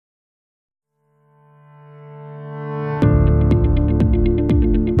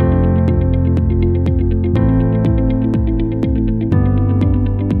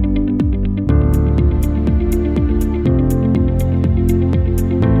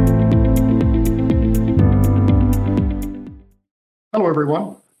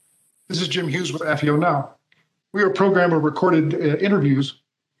everyone. This is Jim Hughes with AFIO Now. We are a program of recorded interviews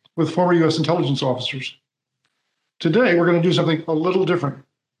with former U.S. intelligence officers. Today, we're going to do something a little different.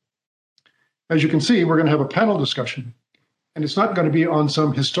 As you can see, we're going to have a panel discussion, and it's not going to be on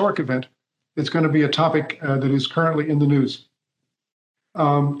some historic event. It's going to be a topic that is currently in the news.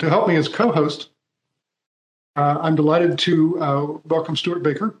 To help me as co-host, I'm delighted to welcome Stuart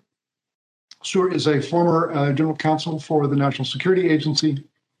Baker. Stuart is a former general counsel for the National Security Agency.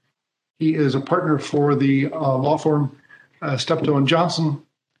 He is a partner for the law firm Steptoe and Johnson,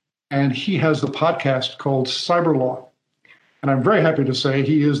 and he has the podcast called Cyber Law. And I'm very happy to say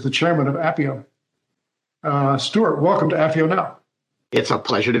he is the chairman of AFIO. Stuart, welcome to AFIO Now. It's a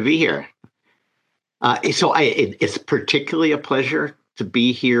pleasure to be here. It's particularly a pleasure to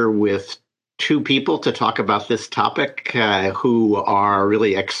be here with two people to talk about this topic who are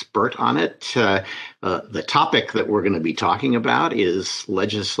really expert on it. The topic that we're going to be talking about is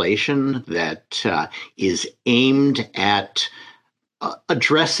legislation that is aimed at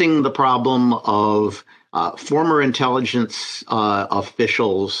addressing the problem of former intelligence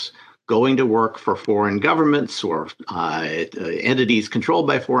officials going to work for foreign governments or entities controlled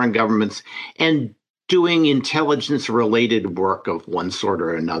by foreign governments and doing intelligence-related work of one sort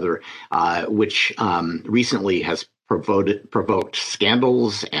or another, which recently has provoked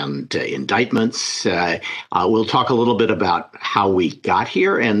scandals and indictments. We'll talk a little bit about how we got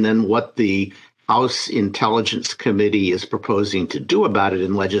here and then what the House Intelligence Committee is proposing to do about it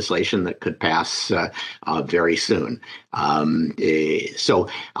in legislation that could pass very soon. The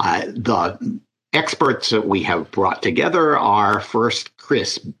experts that we have brought together are first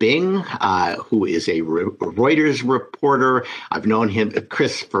Chris Bing, who is a Reuters reporter. I've known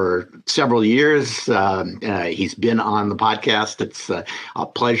Chris, for several years. He's been on the podcast. It's a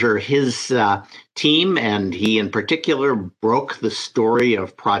pleasure. His team, and he in particular, broke the story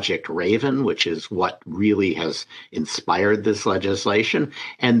of Project Raven, which is what really has inspired this legislation,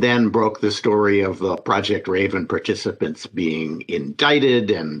 and then broke the story of the Project Raven participants being indicted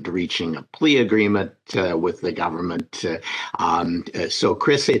and reaching a plea agreement with the government. So,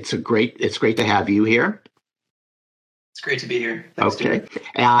 Chris, it's great to have you here. It's great to be here. Thanks, okay.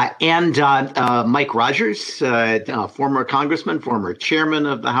 And Mike Rogers, former congressman, former chairman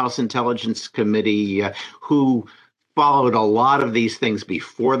of the House Intelligence Committee, who followed a lot of these things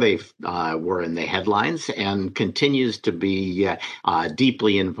before they were in the headlines and continues to be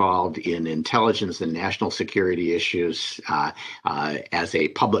deeply involved in intelligence and national security issues as a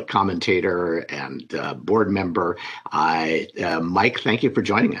public commentator and board member. Mike, thank you for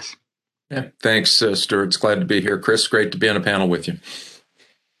joining us. Yeah, thanks, Stuart. It's glad to be here. Chris, great to be on a panel with you.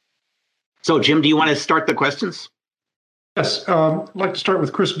 So, Jim, do you want to start the questions? Yes, I'd like to start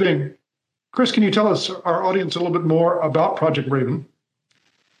with Chris Bing. Chris, can you tell us, our audience, a little bit more about Project Raven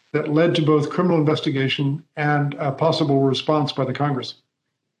that led to both criminal investigation and a possible response by the Congress?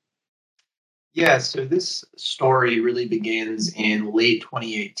 Yeah, so this story really begins in late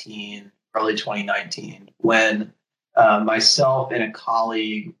 2018, early 2019, when myself and a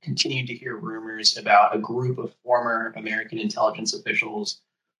colleague continued to hear rumors about a group of former American intelligence officials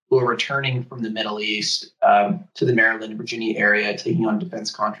who are returning from the Middle East to the Maryland and Virginia area, taking on defense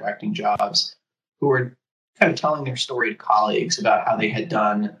contracting jobs, who were kind of telling their story to colleagues about how they had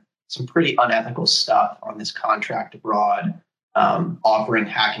done some pretty unethical stuff on this contract abroad, offering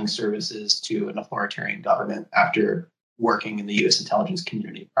hacking services to an authoritarian government after working in the U.S. intelligence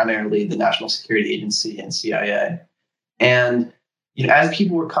community, primarily the National Security Agency and CIA. And as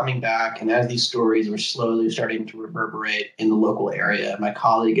people were coming back and as these stories were slowly starting to reverberate in the local area, my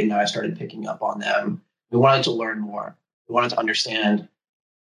colleague and I started picking up on them. We wanted to learn more. We wanted to understand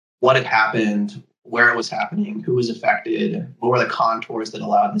what had happened, where it was happening, who was affected, what were the contours that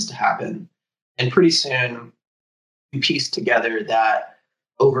allowed this to happen. And pretty soon, we pieced together that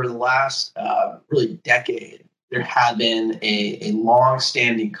over the last really decade, there had been a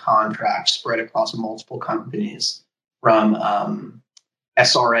long-standing contract spread across multiple companies, from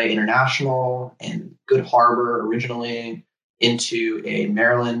SRA International and Good Harbor originally into a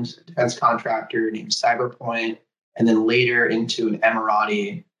Maryland defense contractor named Cyberpoint, and then later into an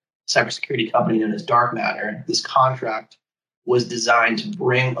Emirati cybersecurity company known as Dark Matter. This contract was designed to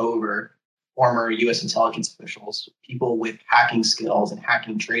bring over former U.S. intelligence officials, people with hacking skills and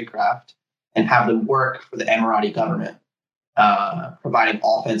hacking tradecraft, and have them work for the Emirati government, providing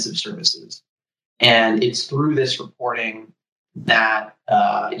offensive services. And it's through this reporting that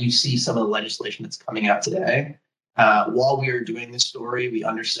you see some of the legislation that's coming out today. While we were doing this story, we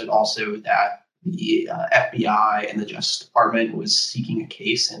understood also that the FBI and the Justice Department was seeking a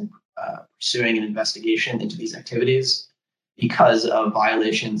case and pursuing an investigation into these activities. because of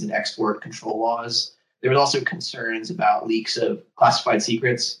violations in export control laws. There was also concerns about leaks of classified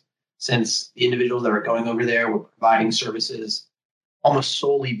secrets, since the individuals that were going over there were providing services almost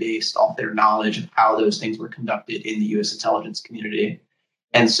solely based off their knowledge of how those things were conducted in the U.S. intelligence community.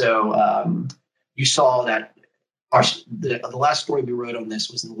 And so you saw that the last story we wrote on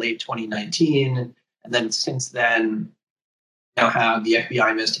this was in late 2019. And then since then, you now have the FBI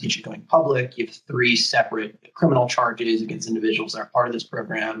investigation going public. You have 3 separate criminal charges against individuals that are part of this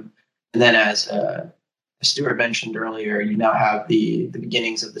program. And then as Stuart mentioned earlier, you now have the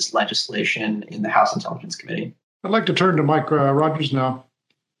beginnings of this legislation in the House Intelligence Committee. I'd like to turn to Mike Rogers now.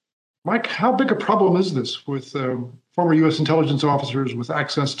 Mike, how big a problem is this with former U.S. intelligence officers with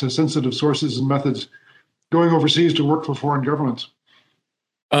access to sensitive sources and methods going overseas to work for foreign governments?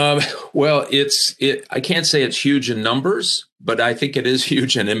 Well, I can't say it's huge in numbers, but I think it is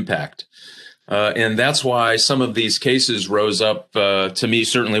huge in impact. And that's why some of these cases rose up to me,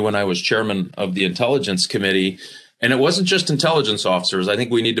 certainly when I was chairman of the Intelligence Committee. And it wasn't just intelligence officers. I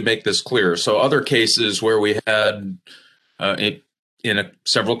think we need to make this clear. So other cases where we had,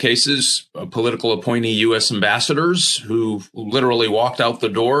 several cases, political appointee U.S. ambassadors who literally walked out the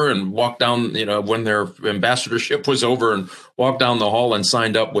door and walked down, when their ambassadorship was over, and walked down the hall and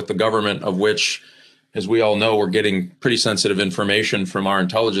signed up with the government, of which, as we all know, we're getting pretty sensitive information from our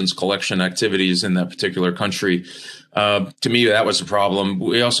intelligence collection activities in that particular country. To me, that was a problem.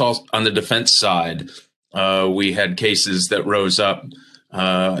 We also, on the defense side, we had cases that rose up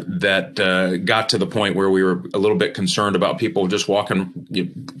that got to the point where we were a little bit concerned about people just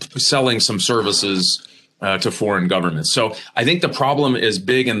selling some services to foreign governments. So I think the problem is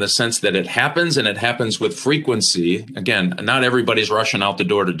big in the sense that it happens, and it happens with frequency. Again, not everybody's rushing out the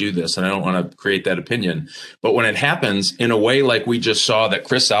door to do this, and I don't want to create that opinion. But when it happens in a way like we just saw that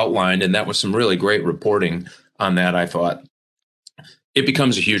Chris outlined, and that was some really great reporting on that, I thought, it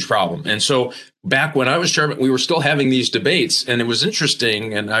becomes a huge problem. And so back when I was chairman, we were still having these debates, and it was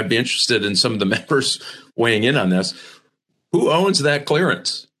interesting, and I'd be interested in some of the members weighing in on this. Who owns that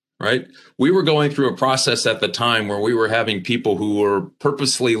clearance, right? We were going through a process at the time where we were having people who were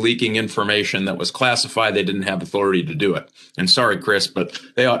purposely leaking information that was classified. They didn't have authority to do it. And sorry, Chris, but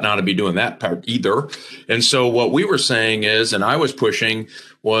they ought not to be doing that part either. And so what we were saying is, and I was pushing,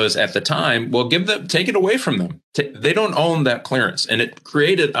 was at the time, well, take it away from them. They don't own that clearance. And it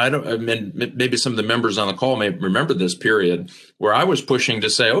created, maybe some of the members on the call may remember this period where I was pushing to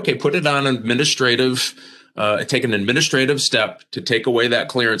say, okay, put it on take an administrative step to take away that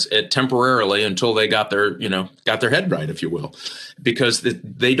clearance temporarily until they got their head right, if you will, because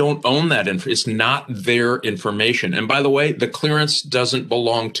they don't own that. It's not their information. And by the way, the clearance doesn't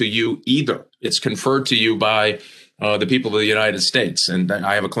belong to you either. It's conferred to you by the people of the United States. And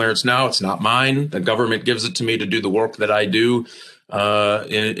I have a clearance now. It's not mine. The government gives it to me to do the work that I do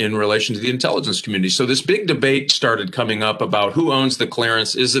in relation to the intelligence community. So this big debate started coming up about who owns the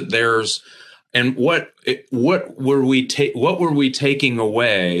clearance. Is it theirs? And what were we taking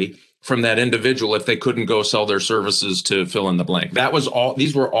away from that individual if they couldn't go sell their services to fill in the blank? That was all.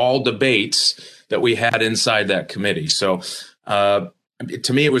 These were all debates that we had inside that committee. So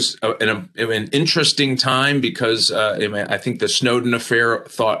to me, it was an interesting time because I think the Snowden affair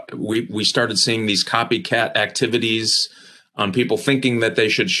we started seeing these copycat activities on people thinking that they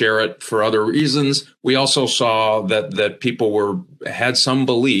should share it for other reasons. We also saw that people had some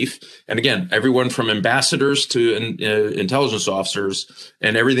belief, and again, everyone from ambassadors to intelligence officers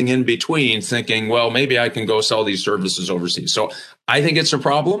and everything in between, thinking, well, maybe I can go sell these services overseas. So I think it's a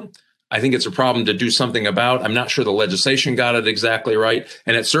problem. I think it's a problem to do something about. I'm not sure the legislation got it exactly right,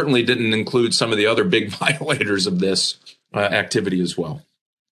 and it certainly didn't include some of the other big violators of this activity as well.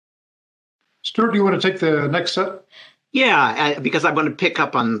 Stuart, do you want to take the next set? Yeah, because I want to pick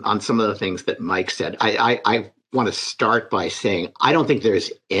up on some of the things that Mike said. I want to start by saying I don't think there's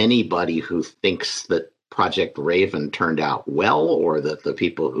anybody who thinks that Project Raven turned out well, or that the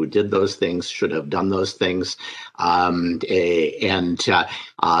people who did those things should have done those things. In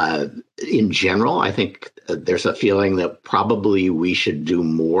general, I think there's a feeling that probably we should do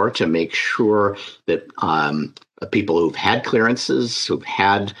more to make sure that people who've had clearances, who've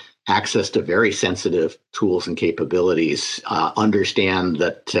had access to very sensitive tools and capabilities, understand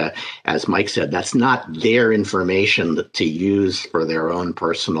that, as Mike said, that's not their information to use for their own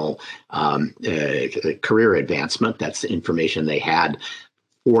personal career advancement. That's the information they had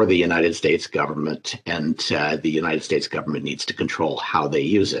for the United States government, and the United States government needs to control how they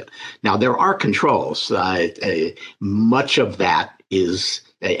use it. Now, there are controls. Much of that is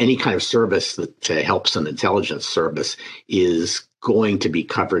any kind of service that helps an intelligence service is going to be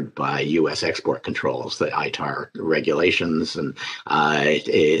covered by U.S. export controls, the ITAR regulations. And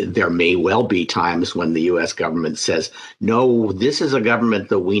there may well be times when the U.S. government says, no, this is a government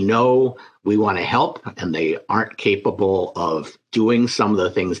that we know we want to help, and they aren't capable of doing some of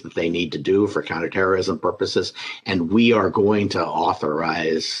the things that they need to do for counterterrorism purposes. And we are going to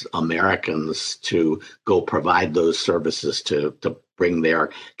authorize Americans to go provide those services to bring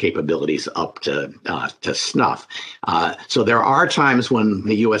their capabilities up to snuff. So there are times when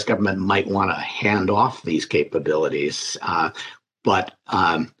the U.S. government might want to hand off these capabilities, but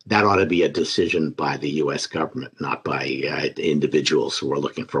that ought to be a decision by the U.S. government, not by individuals who are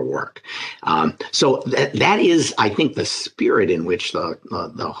looking for work. So that is, I think, the spirit in which the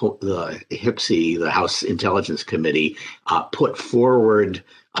HIPSI, the House Intelligence Committee, put forward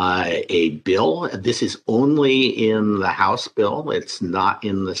a bill. This is only in the House bill. It's not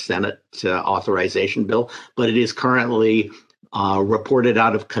in the Senate authorization bill, but it is currently reported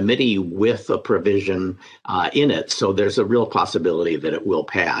out of committee with a provision in it. So there's a real possibility that it will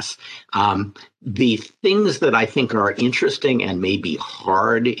pass. The things that I think are interesting and maybe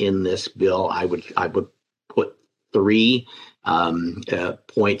hard in this bill, I would put three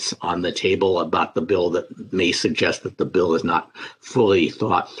points on the table about the bill that may suggest that the bill is not fully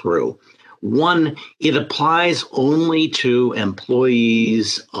thought through. One, it applies only to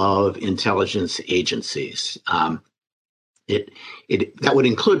employees of intelligence agencies. That would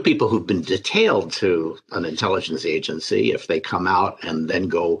include people who've been detailed to an intelligence agency. If they come out and then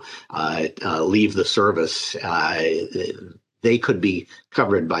go leave the service, they could be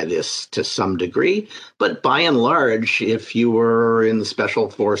covered by this to some degree. But by and large, if you were in the special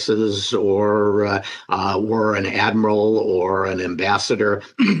forces or were an admiral or an ambassador,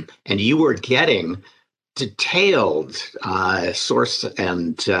 and you were getting detailed source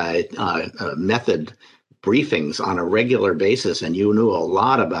and method briefings on a regular basis, and you knew a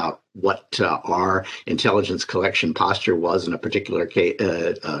lot about what our intelligence collection posture was in a particular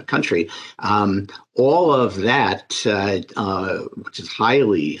country, all of that, which is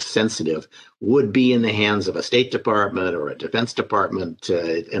highly sensitive, would be in the hands of a State Department or a Defense Department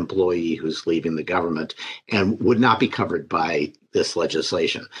employee who's leaving the government and would not be covered by this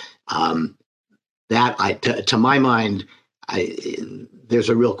legislation. To my mind, there's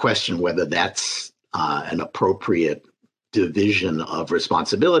a real question whether that's an appropriate division of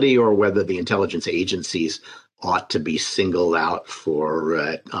responsibility, or whether the intelligence agencies ought to be singled out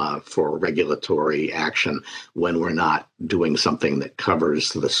for regulatory action when we're not doing something that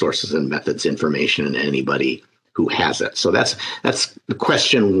covers the sources and methods information in anybody who has it. So that's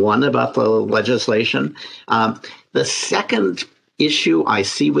question one about the legislation. The second issue I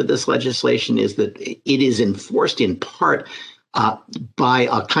see with this legislation is that it is enforced in part by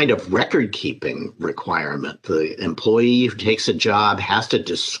a kind of record-keeping requirement. The employee who takes a job has to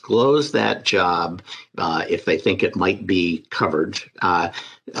disclose that job if they think it might be covered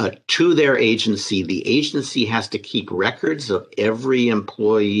to their agency. The agency has to keep records of every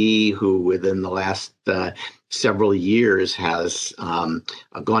employee who within the last several years has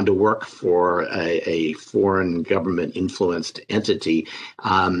gone to work for a foreign government-influenced entity.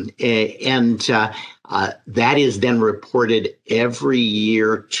 That is then reported every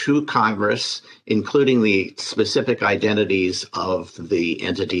year to Congress, including the specific identities of the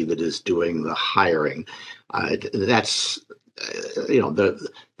entity that is doing the hiring. That's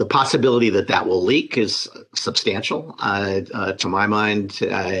the possibility that will leak is substantial to my mind,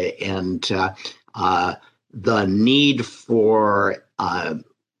 and the need for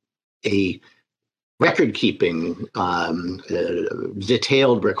a record-keeping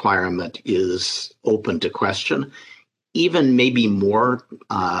detailed requirement is open to question. Even maybe more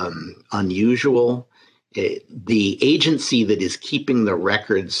unusual, the agency that is keeping the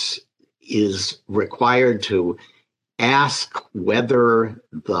records is required to ask whether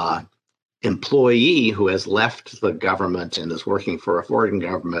the employee who has left the government and is working for a foreign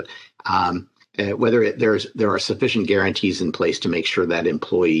government, whether there are sufficient guarantees in place to make sure that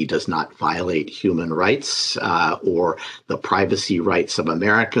employee does not violate human rights or the privacy rights of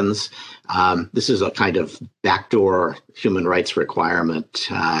Americans. This is a kind of backdoor human rights requirement,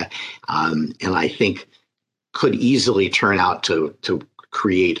 and I think could easily turn out to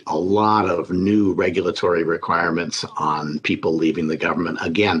create a lot of new regulatory requirements on people leaving the government.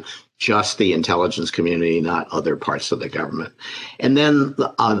 Again, just the intelligence community, not other parts of the government. And then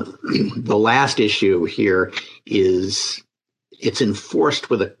the last issue here is it's enforced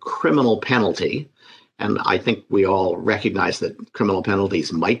with a criminal penalty. And I think we all recognize that criminal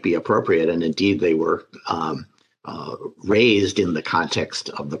penalties might be appropriate, and indeed they were raised in the context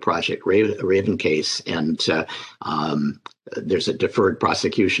of the Project Raven case, and there's a deferred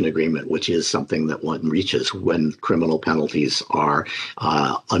prosecution agreement, which is something that one reaches when criminal penalties are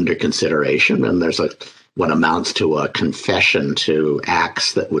under consideration, and there's what amounts to a confession to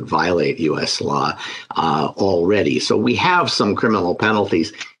acts that would violate U.S. law already. So we have some criminal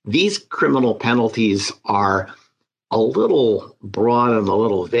penalties. These criminal penalties are a little broad and a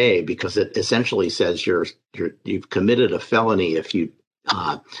little vague because it essentially says you've committed a felony if you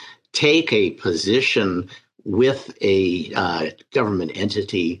take a position with a government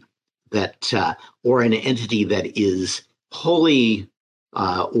entity that or an entity that is wholly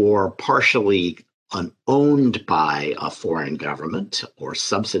or partially owned by a foreign government or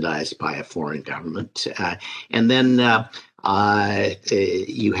subsidized by a foreign government, and then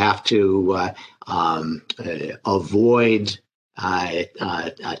you have to avoid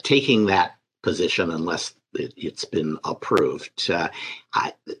taking that position unless it's been approved.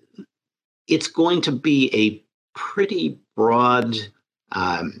 It's going to be a pretty broad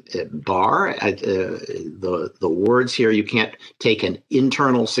bar. The words here, you can't take an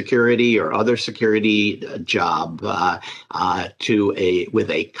internal security or other security job with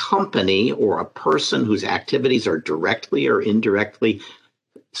a company or a person whose activities are directly or indirectly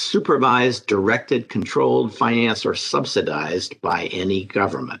supervised, directed, controlled, financed, or subsidized by any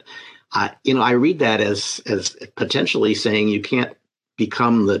government. I read that as potentially saying you can't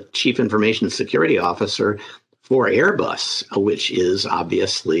become the chief information security officer for Airbus, which is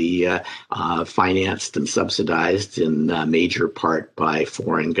obviously financed and subsidized in major part by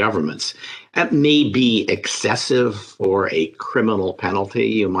foreign governments. That may be excessive for a criminal penalty.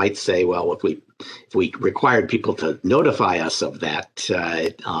 You might say, well, if we required people to notify us of that,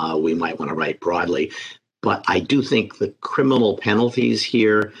 we might want to write broadly. But I do think the criminal penalties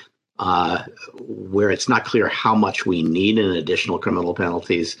here, where it's not clear how much we need in additional criminal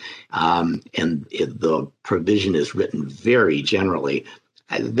penalties, and the provision is written very generally.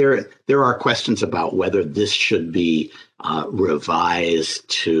 There are questions about whether this should be revised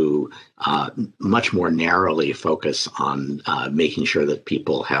to much more narrowly focus on making sure that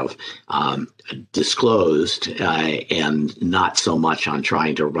people have disclosed and not so much on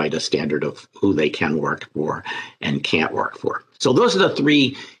trying to write a standard of who they can work for and can't work for. So those are the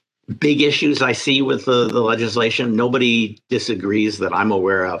three big issues I see with the legislation. Nobody disagrees that I'm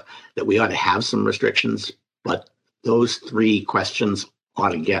aware of that we ought to have some restrictions, but those three questions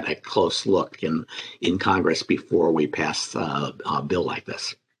ought to get a close look in Congress before we pass a bill like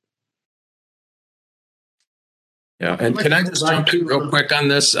this. Yeah, and can I just jump in real quick on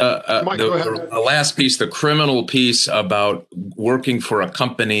this? The last piece, the criminal piece about working for a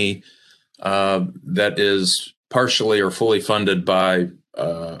company that is partially or fully funded by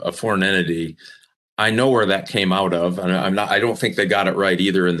a foreign entity. I know where that came out of, and I don't think they got it right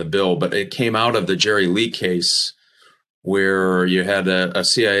either in the bill, but it came out of the Jerry Lee case, where you had a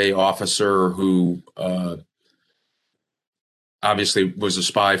CIA officer who obviously was a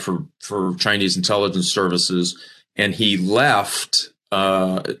spy for Chinese intelligence services, and he left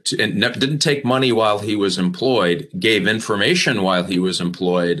and didn't take money while he was employed, gave information while he was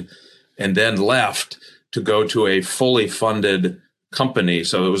employed, and then left to go to a fully funded company.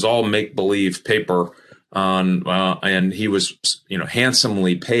 So it was all make-believe paper and he was,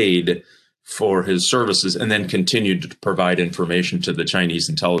 handsomely paid for his services, and then continued to provide information to the Chinese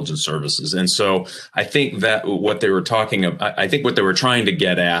intelligence services. And so I think that what they were talking about, I think what they were trying to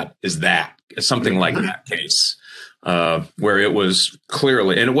get at is something like that case, where it was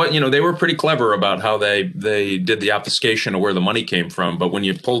clearly, and they were pretty clever about how they did the obfuscation of where the money came from. But when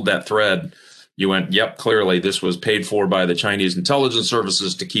you pulled that thread, you went, yep, clearly this was paid for by the Chinese intelligence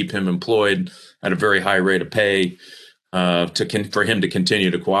services to keep him employed at a very high rate of pay, for him to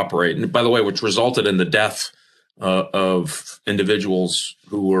continue to cooperate. And by the way, which resulted in the death of individuals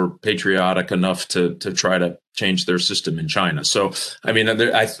who were patriotic enough to try to change their system in China. So, I mean,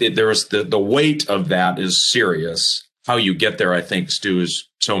 there's the weight of that is serious. How you get there, I think, Stu, is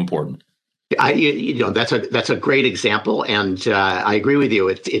so important. That's a great example, and I agree with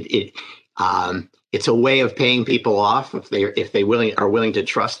you. It's a way of paying people off if they are willing to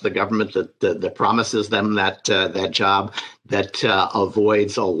trust the government that promises them that job, that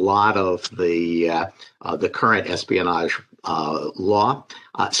avoids a lot of the current espionage law.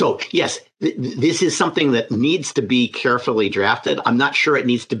 So yes, this is something that needs to be carefully drafted. I'm not sure it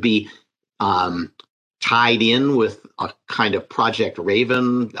needs to be tied in with a kind of Project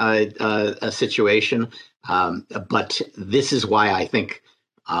Raven situation, but this is why I think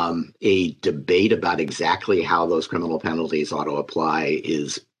a debate about exactly how those criminal penalties ought to apply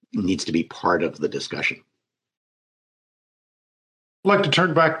needs to be part of the discussion. I'd like to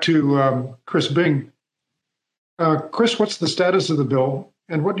turn back to Chris Bing. Chris, what's the status of the bill,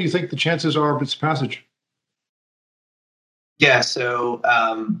 and what do you think the chances are of its passage? Yeah, so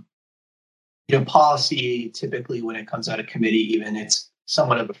policy typically when it comes out of committee, even it's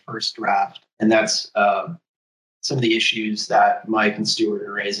somewhat of a first draft, and that's some of the issues that Mike and Stuart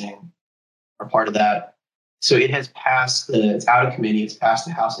are raising are part of that. So it has passed it's out of committee. It's passed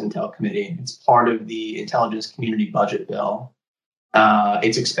the House Intel Committee. It's part of the Intelligence Community Budget Bill.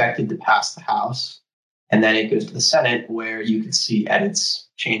 It's expected to pass the House, and then it goes to the Senate where you can see edits,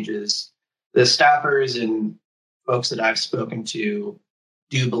 changes. The staffers and folks that I've spoken to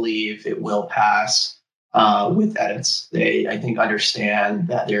do believe it will pass with edits. They, I think, understand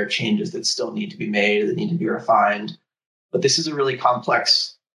that there are changes that still need to be made, that need to be refined. But this is a really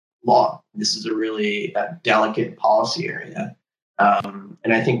complex law. This is a really delicate policy area.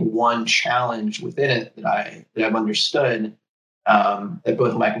 And I think one challenge within it that I've understood that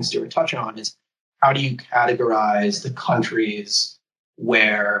both Mike and Stuart touch on is how do you categorize the countries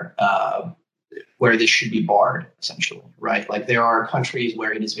where this should be barred, essentially, right? Like there are countries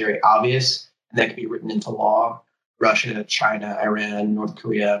where it is very obvious and that can be written into law: Russia, China, Iran, North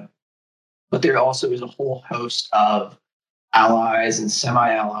Korea. But there also is a whole host of allies and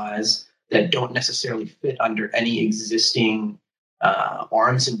semi-allies that don't necessarily fit under any existing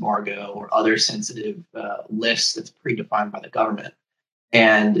arms embargo or other sensitive lists that's predefined by the government.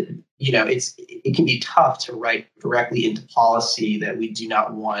 And it can be tough to write directly into policy that we do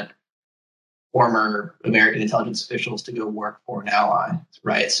not want former American intelligence officials to go work for an ally,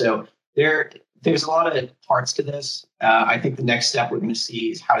 right? So there's a lot of parts to this. I think the next step we're going to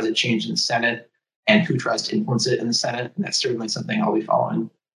see is how does it change in the Senate and who tries to influence it in the Senate. And that's certainly something I'll be following.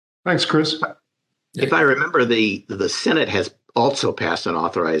 Thanks, Chris. If I remember, the Senate has also passed an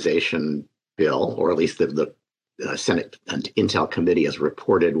authorization bill, or at least the Senate Intel Committee has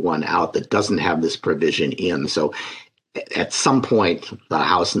reported one out that doesn't have this provision in. So at some point, the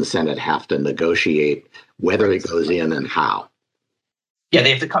House and the Senate have to negotiate whether it goes in and how. Yeah,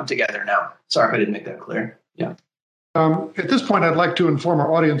 they have to come together now. Sorry if I didn't make that clear. Yeah. At this point, I'd like to inform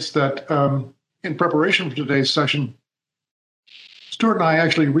our audience that in preparation for today's session, Stuart and I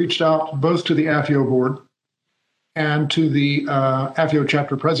actually reached out both to the AFIO board and to the AFIO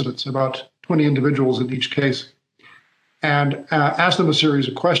chapter presidents, about 20 individuals in each case, and asked them a series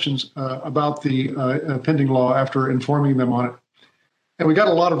of questions about the pending law after informing them on it. And we got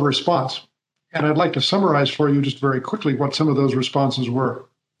a lot of response. And I'd like to summarize for you just very quickly what some of those responses were.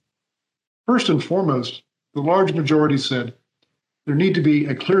 First and foremost, the large majority said there need to be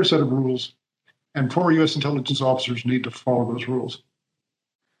a clear set of rules, and former U.S. intelligence officers need to follow those rules.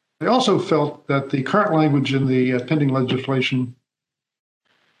 They also felt that the current language in the pending legislation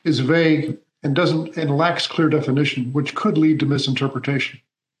is vague and lacks clear definition, which could lead to misinterpretation.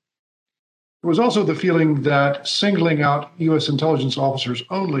 There was also the feeling that singling out U.S. intelligence officers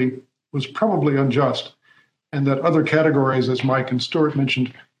only was probably unjust, and that other categories, as Mike and Stuart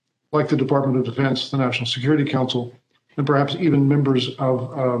mentioned, like the Department of Defense, the National Security Council, and perhaps even members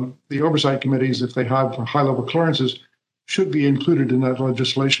of the oversight committees, if they have high-level clearances, should be included in that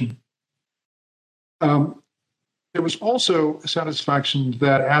legislation. There was also satisfaction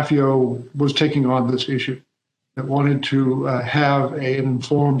that AFIO was taking on this issue, that wanted to have an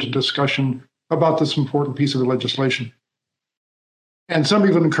informed discussion about this important piece of the legislation. And some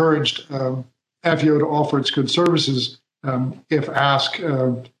even encouraged AFIO to offer its good services if asked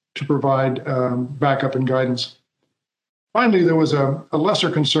to provide backup and guidance. Finally, there was a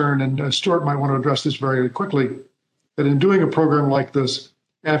lesser concern, and Stuart might want to address this very quickly, that in doing a program like this,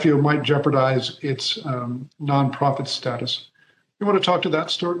 AFIO might jeopardize its nonprofit status. You want to talk to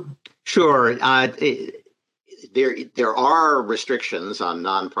that, Stuart? Sure. There are restrictions on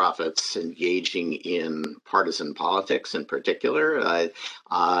nonprofits engaging in partisan politics in particular,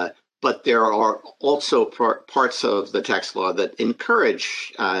 but there are also parts of the tax law that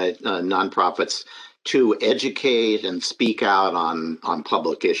encourage nonprofits to educate and speak out on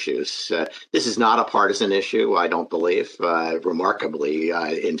public issues. This is not a partisan issue, I don't believe, remarkably,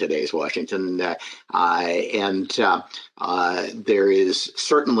 in today's Washington. And there is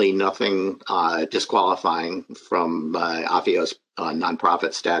certainly nothing disqualifying from AFIO's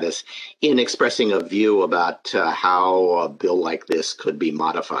nonprofit status in expressing a view about how a bill like this could be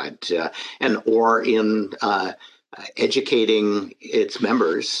modified, or in educating its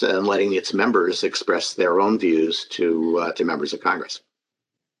members and letting its members express their own views to members of Congress.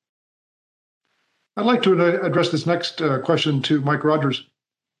 I'd like to address this next question to Mike Rogers.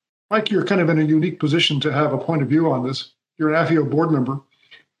 Mike, you're kind of in a unique position to have a point of view on this. You're an AFIO board member,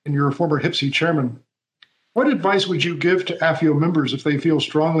 and you're a former HPSCI chairman. What advice would you give to AFIO members if they feel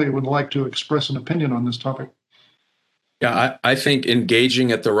strongly and would like to express an opinion on this topic? Yeah, I think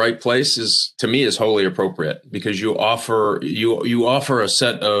engaging at the right place to me is wholly appropriate, because you offer a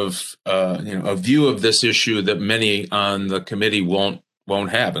set of a view of this issue that many on the committee won't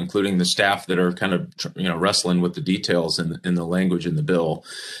have, including the staff that are kind of wrestling with the details in the language in the bill.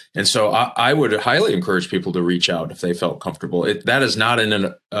 And so I would highly encourage people to reach out if they felt comfortable. That is not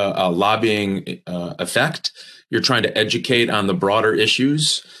in a lobbying effect. You're trying to educate on the broader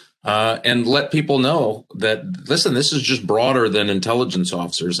issues. And let people know that, listen, this is just broader than intelligence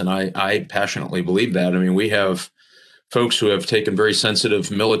officers. And I passionately believe that. I mean, we have folks who have taken very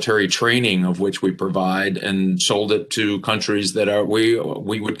sensitive military training, of which we provide, and sold it to countries that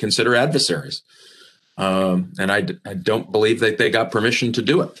we would consider adversaries. And I don't believe that they got permission to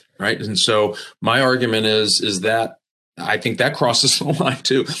do it. Right. And so my argument is that I think that crosses the line,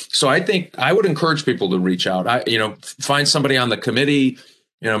 too. So I think I would encourage people to reach out. Find somebody on the committee.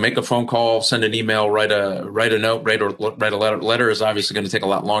 Make a phone call, send an email, write a note, write a letter. Letter is obviously going to take a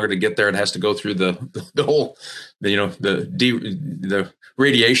lot longer to get there. It has to go through the whole, the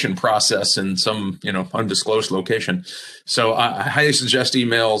radiation process in some, undisclosed location. So I highly suggest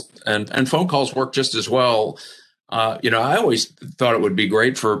emails and phone calls work just as well. I always thought it would be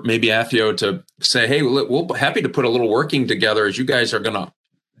great for maybe AFIO to say, hey, we'll be happy to put a little working together as you guys are going to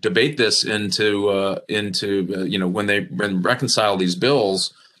debate this into when they reconcile these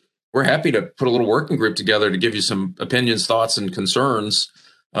bills. We're happy to put a little working group together to give you some opinions, thoughts, and concerns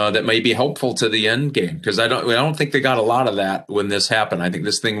that may be helpful to the end game. Because I don't think they got a lot of that when this happened. I think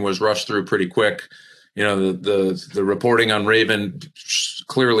this thing was rushed through pretty quick. The reporting on Raven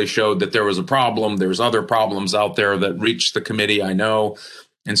clearly showed that there was a problem. There's other problems out there that reached the committee, I know.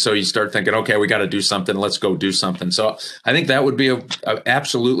 And so you start thinking, okay, we got to do something. Let's go do something. So I think that would be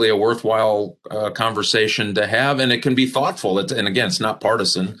absolutely a worthwhile conversation to have. And it can be thoughtful. And again, it's not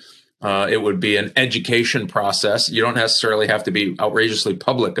partisan. It would be an education process. You don't necessarily have to be outrageously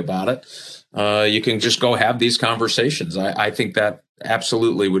public about it. You can just go have these conversations. I think that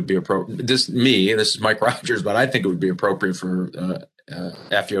absolutely would be appropriate. This is Mike Rogers, but I think it would be appropriate for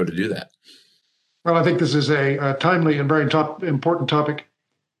AFIO to do that. Well, I think this is a timely and very important topic.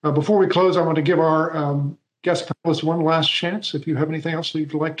 Before we close, I want to give our guest panelists one last chance. If you have anything else that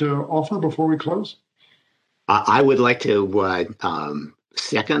you'd like to offer before we close. I would like to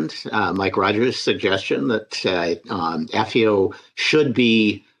second Mike Rogers' suggestion that AFIO should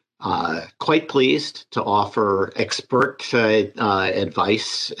be quite pleased to offer expert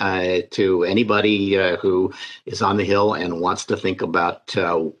advice to anybody who is on the Hill and wants to think about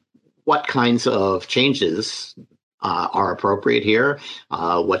what kinds of changes are appropriate here,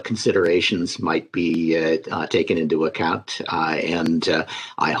 what considerations might be taken into account. And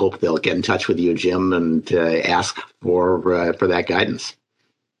I hope they'll get in touch with you, Jim, and ask for that guidance.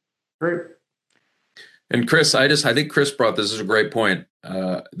 Great. And Chris, I think Chris brought this is a great point,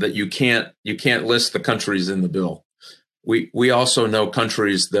 that you can't list the countries in the bill. We also know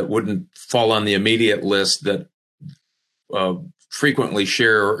countries that wouldn't fall on the immediate list that frequently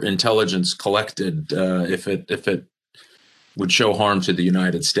share intelligence collected if it would show harm to the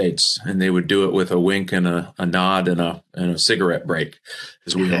United States, and they would do it with a wink and a nod and a cigarette break,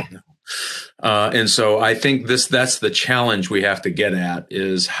 as we all know. And so I think that's the challenge we have to get at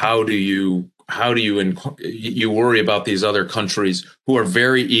is how do you worry about these other countries who are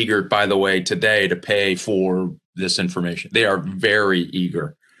very eager, by the way, today to pay for this information. They are very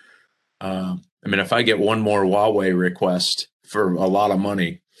eager. If I get one more Huawei request for a lot of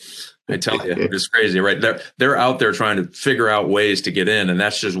money, I tell you, it's crazy, right? They're out there trying to figure out ways to get in, and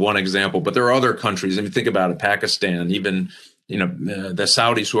that's just one example. But there are other countries. If you think about it, Pakistan, even the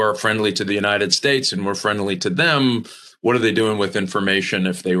Saudis who are friendly to the United States, and we're friendly to them. What are they doing with information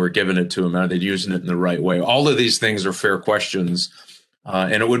if they were giving it to them? Are they using it in the right way? All of these things are fair questions.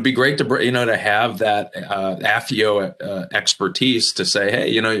 And it would be great to have that AFIO expertise to say, hey,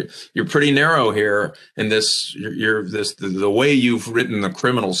 you're pretty narrow here in this. The way you've written the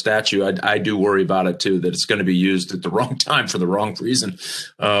criminal statute. I do worry about it too, that it's going to be used at the wrong time for the wrong reason.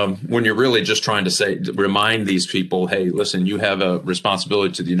 When you're really just trying to remind these people, hey, listen, you have a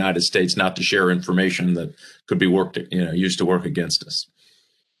responsibility to the United States not to share information that could be used to work against us.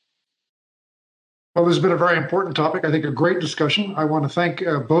 Well, this has been a very important topic. I think a great discussion. I want to thank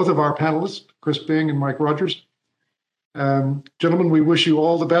both of our panelists, Chris Bing and Mike Rogers. Gentlemen, we wish you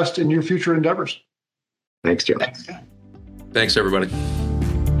all the best in your future endeavors. Thanks, Jim. Thanks. Thanks, everybody.